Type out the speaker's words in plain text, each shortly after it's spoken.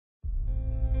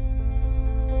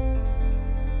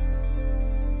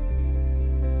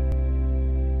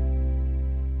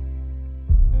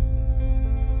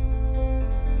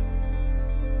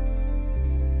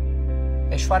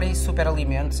Iswari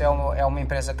Superalimentos é uma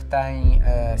empresa que tem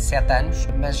 7 anos,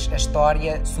 mas a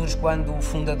história surge quando o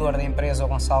fundador da empresa, o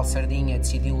Gonçalo Sardinha,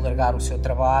 decidiu largar o seu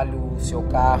trabalho, o seu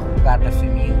carro, pegar na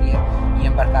família e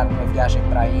embarcar numa viagem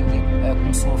para a Índia.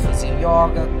 Começou a fazer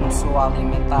yoga, começou a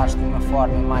alimentar-se de uma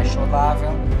forma mais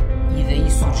saudável e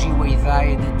daí surgiu a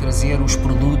ideia de trazer os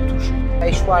produtos. A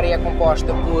Iswari é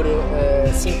composta por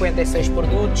 56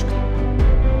 produtos,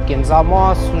 pequenos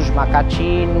almoços,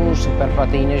 macatinos,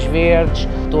 superproteínas verdes,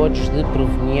 todos de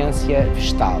proveniência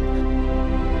vegetal.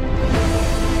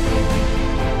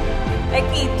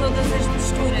 Aqui todas as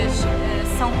misturas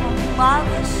são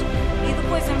controladas e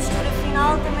depois a mistura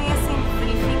final também é sempre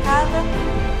verificada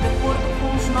de acordo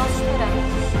com os nossos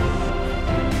parâmetros.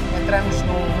 Entramos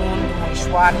num mundo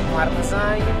Iswari, num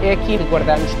armazém. É aqui que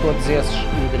guardamos todos esses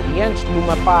ingredientes,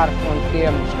 numa parte onde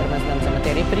armazenamos a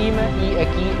matéria-prima e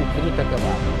aqui o produto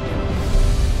acabado.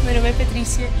 O meu nome é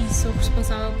Patrícia e sou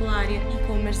responsável pela área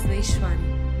e-commerce da Iswari.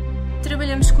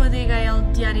 Trabalhamos com a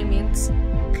DHL diariamente,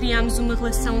 criamos uma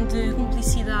relação de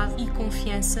cumplicidade e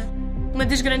confiança. Uma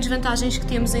das grandes vantagens que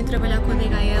temos em trabalhar com a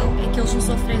DHL é que eles nos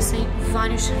oferecem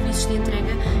vários serviços de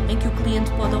entrega em que o cliente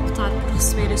pode optar por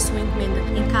receber a sua encomenda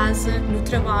em casa, no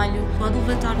trabalho, pode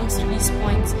levantar um service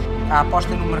point. A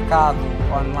aposta no mercado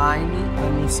online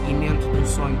como um seguimento do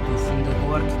sonho do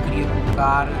fundador que queria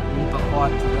colocar um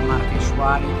pacote da marca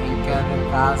Iswari em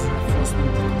cada casa